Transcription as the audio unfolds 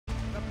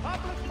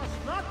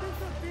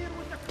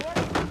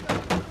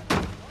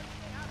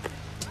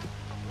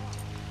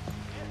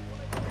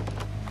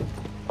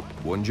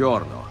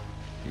Buongiorno.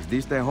 Is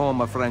this the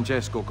home of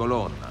Francesco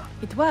Colonna?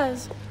 It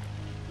was.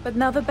 But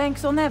now the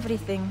banks own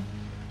everything.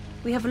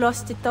 We have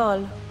lost it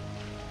all.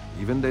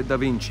 Even the Da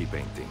Vinci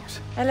paintings.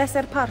 A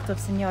lesser part of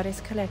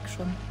Signore's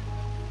collection.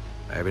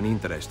 I have an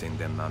interest in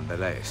them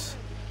nonetheless.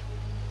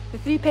 The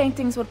 3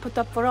 paintings were put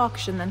up for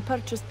auction and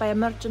purchased by a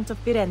merchant of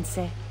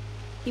Firenze.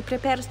 He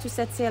prepares to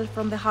set sail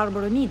from the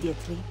harbor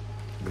immediately.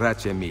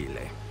 Grazie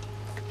mille.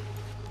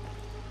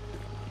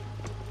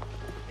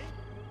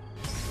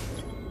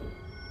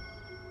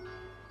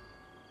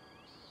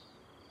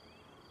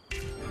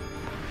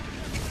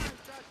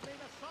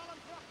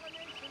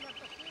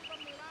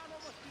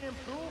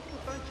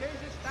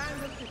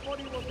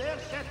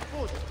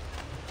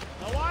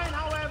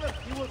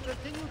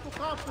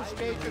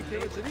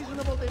 Until its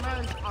reasonable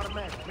demands are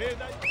met.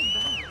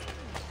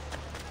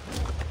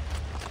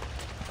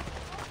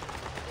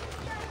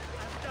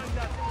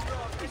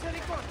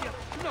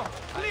 No,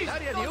 please!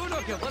 L'aria di uno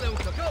che vuole un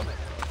coccome!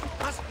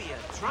 Must be a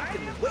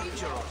drunken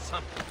wager or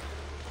something.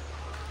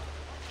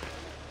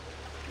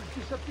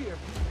 Disappeared.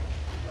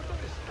 Ma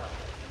dove sta?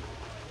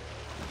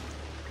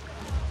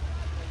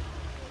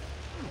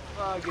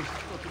 Ah, che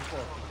sto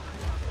poco.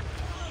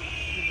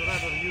 You'd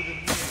rather you than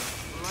me.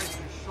 Life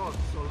is short,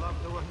 so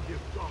love the one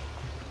you've got.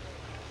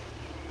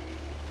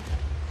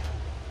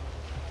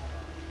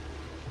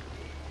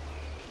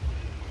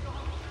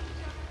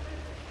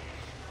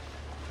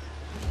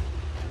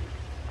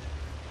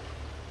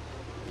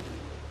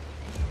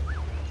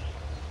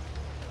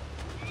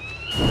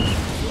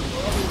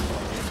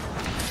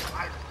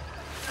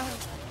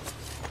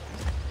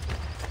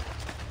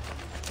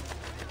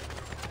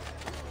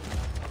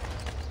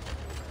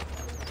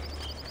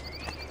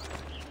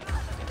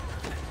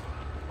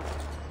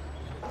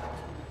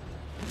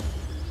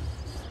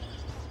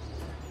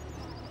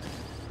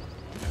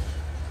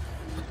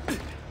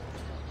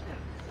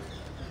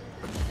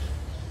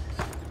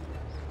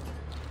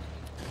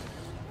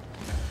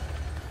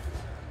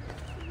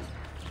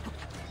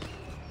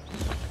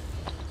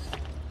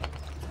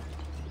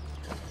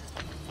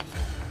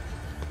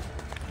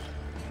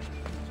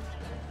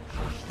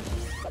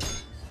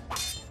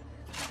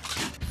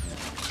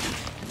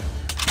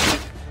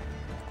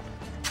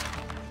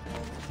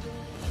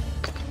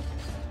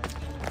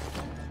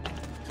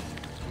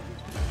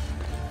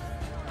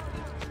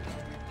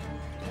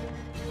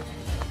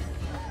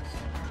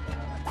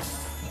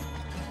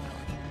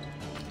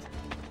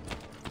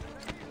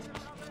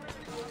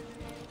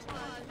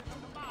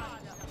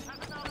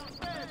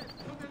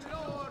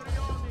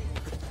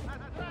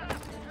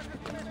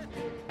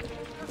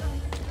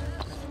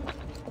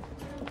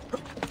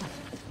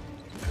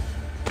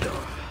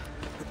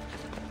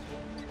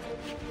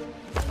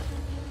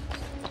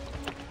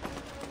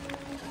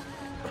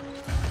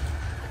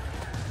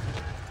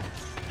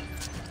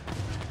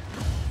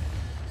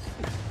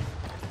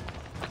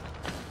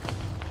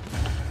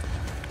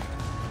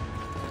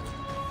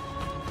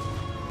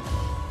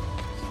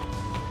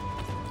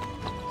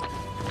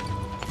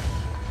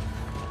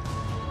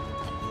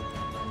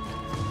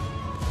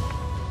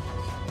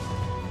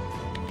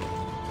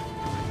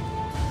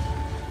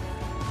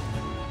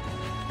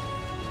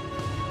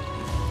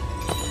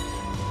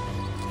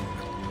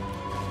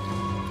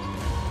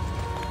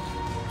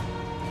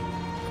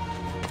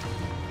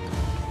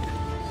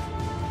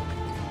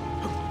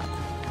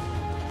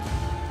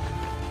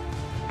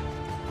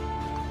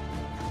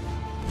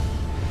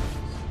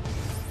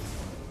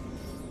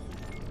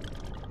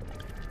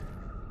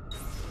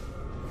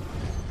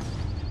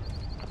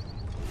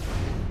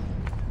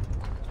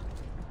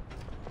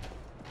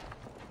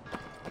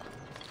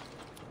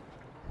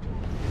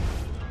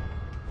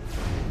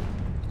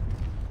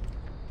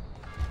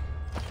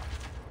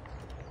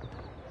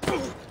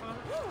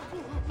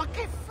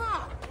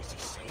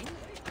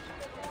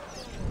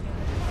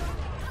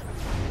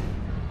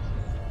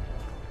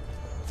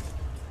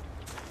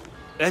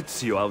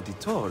 Ezio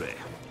Auditore.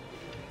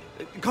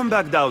 Come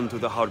back down to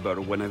the harbor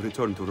when I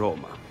return to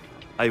Roma.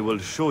 I will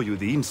show you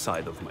the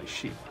inside of my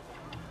ship.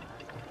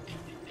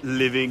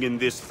 Living in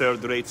this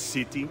third-rate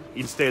city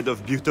instead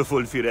of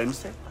beautiful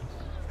Firenze?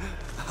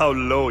 How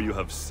low you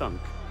have sunk.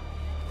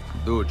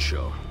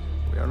 Duccio,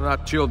 we are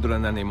not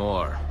children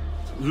anymore.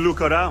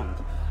 Look around.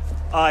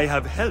 I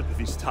have help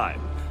this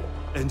time,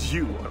 and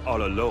you are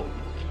all alone.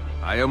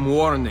 I am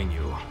warning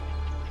you.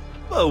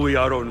 Well, we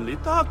are only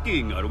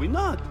talking, are we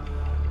not?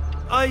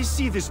 I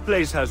see this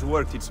place has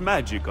worked its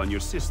magic on your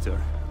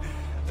sister.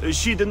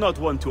 She did not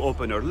want to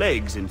open her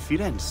legs in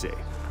Firenze,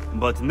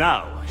 but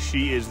now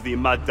she is the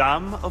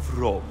Madame of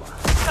Roma.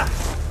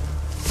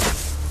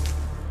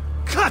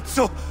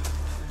 Cazzo!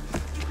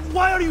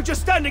 Why are you just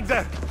standing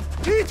there?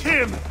 Hit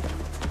him!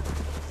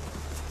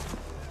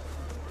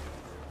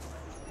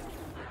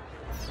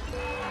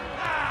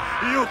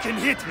 You can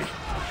hit me,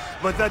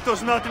 but that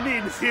does not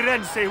mean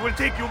Firenze will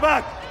take you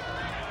back.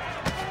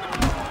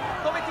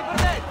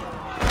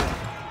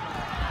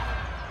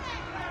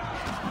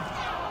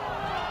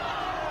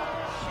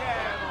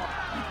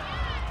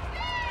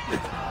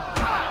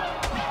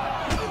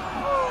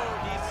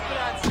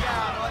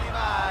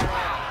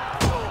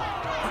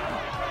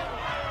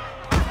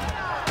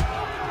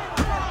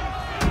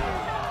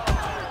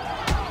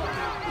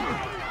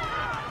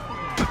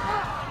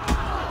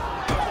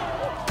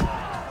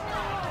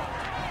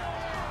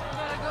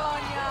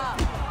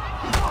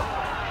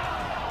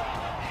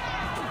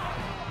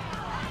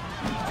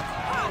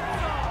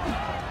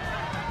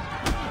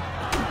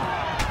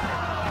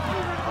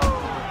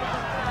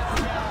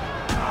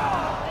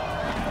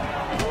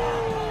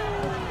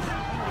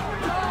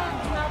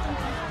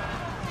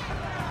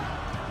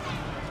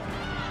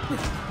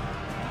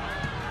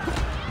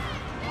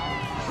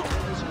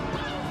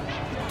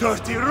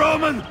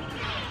 Gentlemen!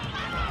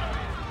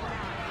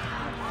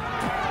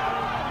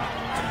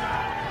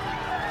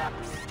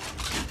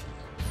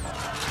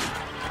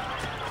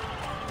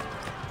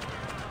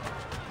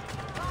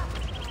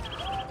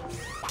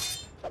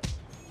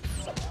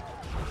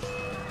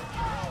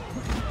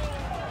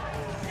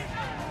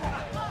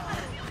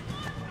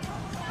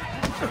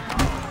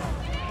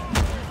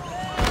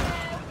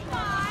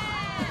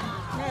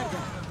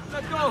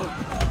 Let go!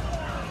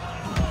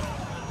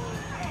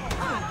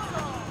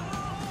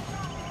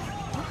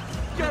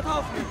 Get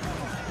off me!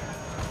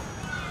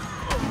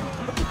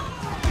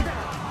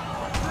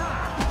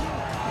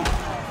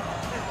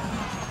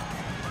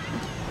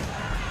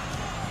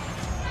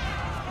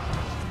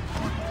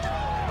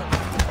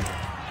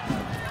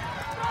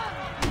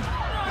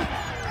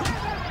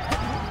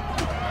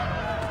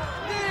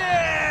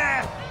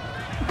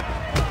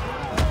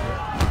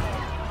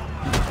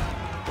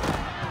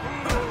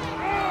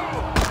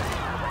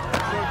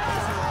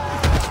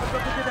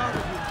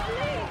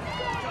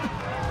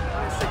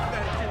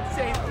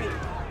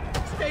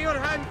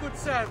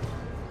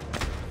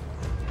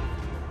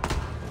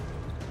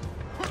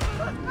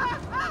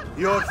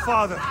 Your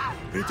father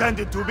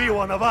pretended to be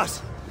one of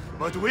us,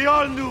 but we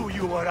all knew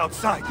you were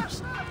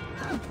outsiders.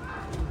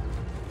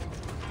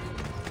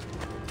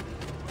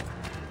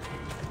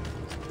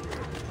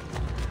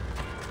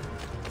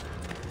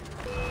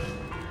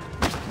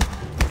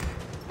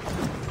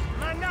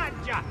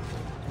 Mannaggia!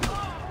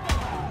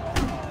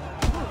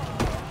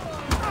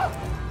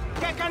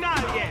 Che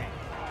canaglie!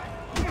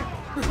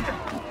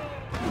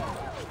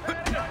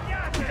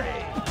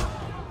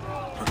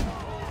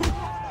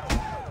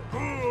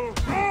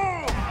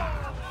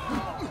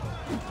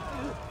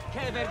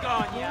 Che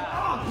vergogna!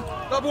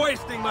 Stop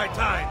wasting my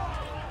time!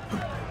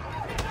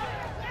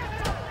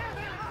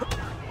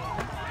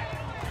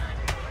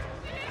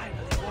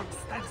 One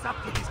stands up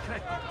to these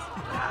cretins.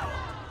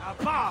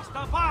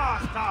 Basta,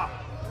 basta!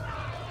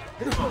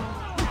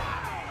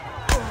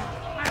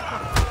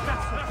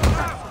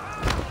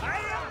 I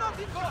am not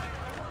involved!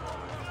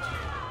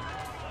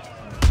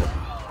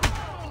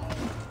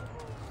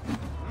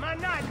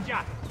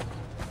 Mannaggia!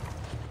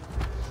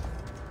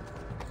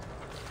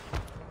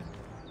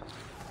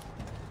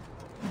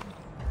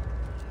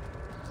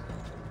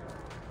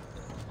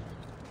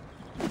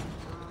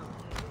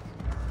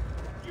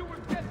 You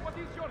will get what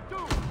is your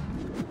due!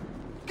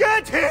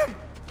 Get him!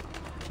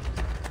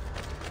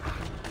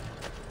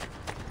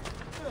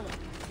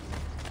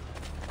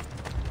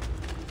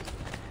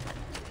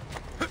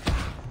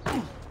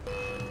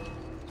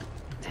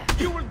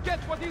 You will get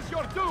what is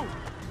your due!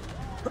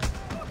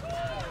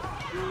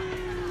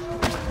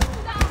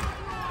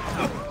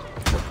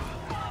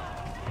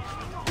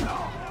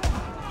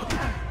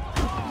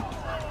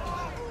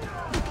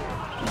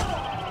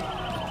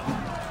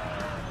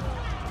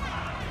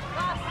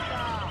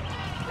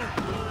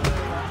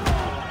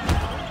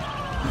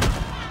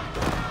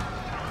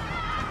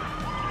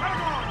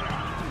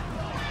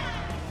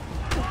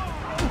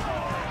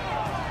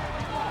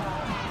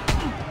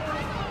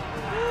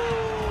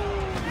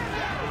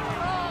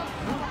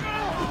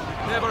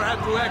 Never had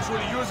to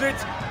actually use it?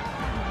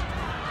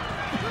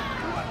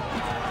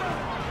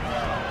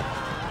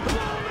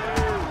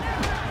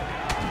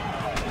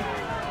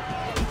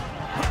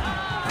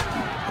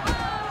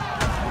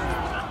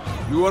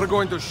 You are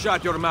going to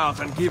shut your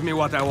mouth and give me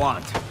what I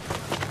want.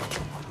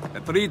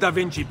 The 3 Da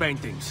Vinci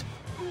paintings.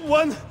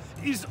 One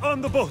is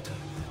on the boat.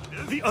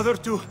 The other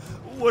 2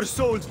 were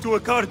sold to a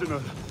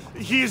cardinal.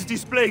 He is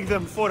displaying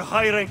them for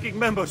high-ranking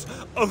members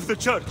of the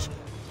church.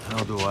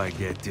 How do I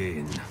get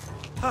in?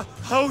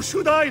 How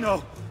should I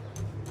know?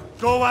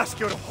 Go ask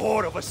your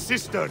whore of a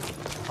sister.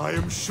 I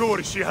am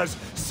sure she has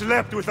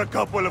slept with a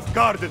couple of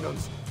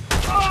cardinals.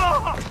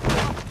 Ah!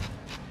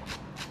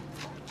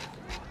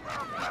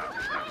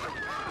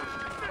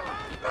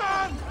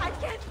 I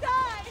can't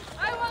die!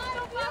 I want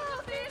to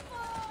follow people!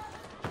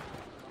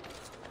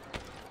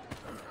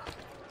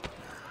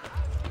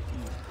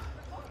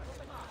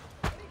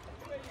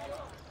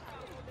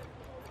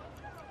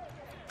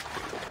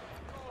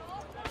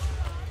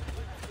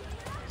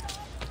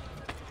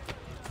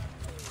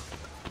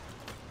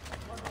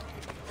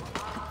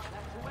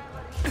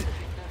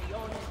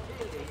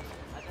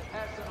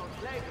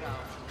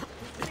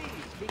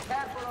 Please be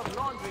careful of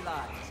laundry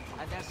lines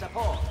and their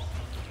support.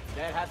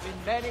 There have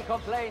been many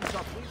complaints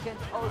of weekend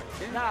post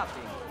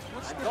kidnapping.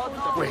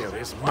 Where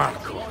is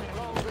Marco?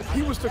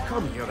 He was to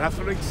come here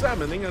after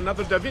examining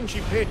another Da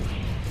Vinci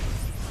painting.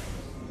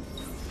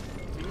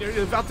 Near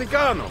the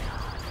Vaticano.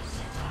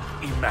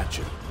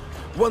 Imagine,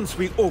 once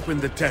we open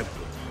the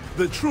temple,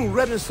 the true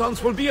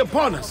Renaissance will be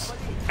upon us,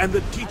 and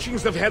the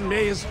teachings of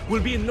Hermes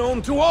will be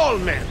known to all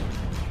men.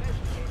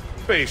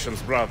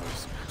 Patience,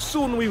 brothers.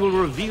 Soon we will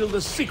reveal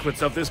the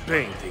secrets of this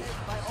painting.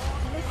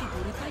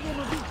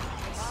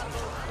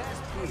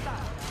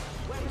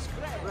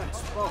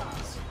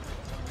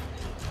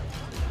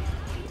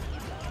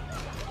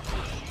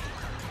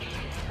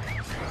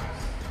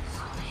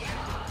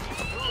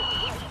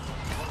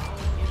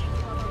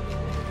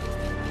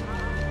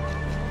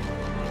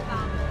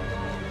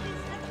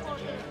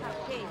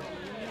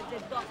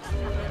 A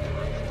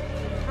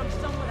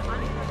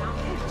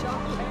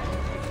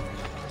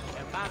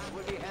mass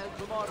will be held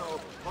tomorrow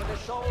for the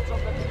souls of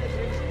the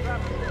pilgrims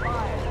trapped in the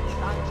fire at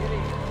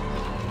Stangeli.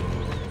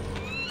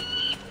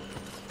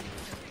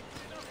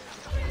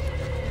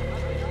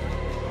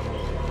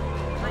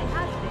 My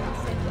husband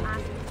said to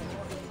ask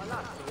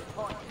Palazzo is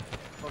haunted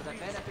for the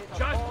benefit of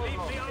Just all leave me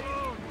Romans.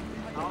 alone!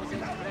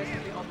 Houses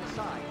presently on the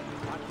side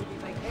are to be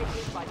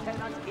vacated by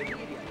tenants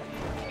immediately.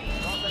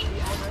 Property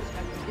owners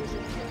can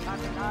petition the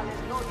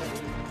Cardinale's notary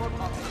for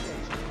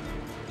compensation.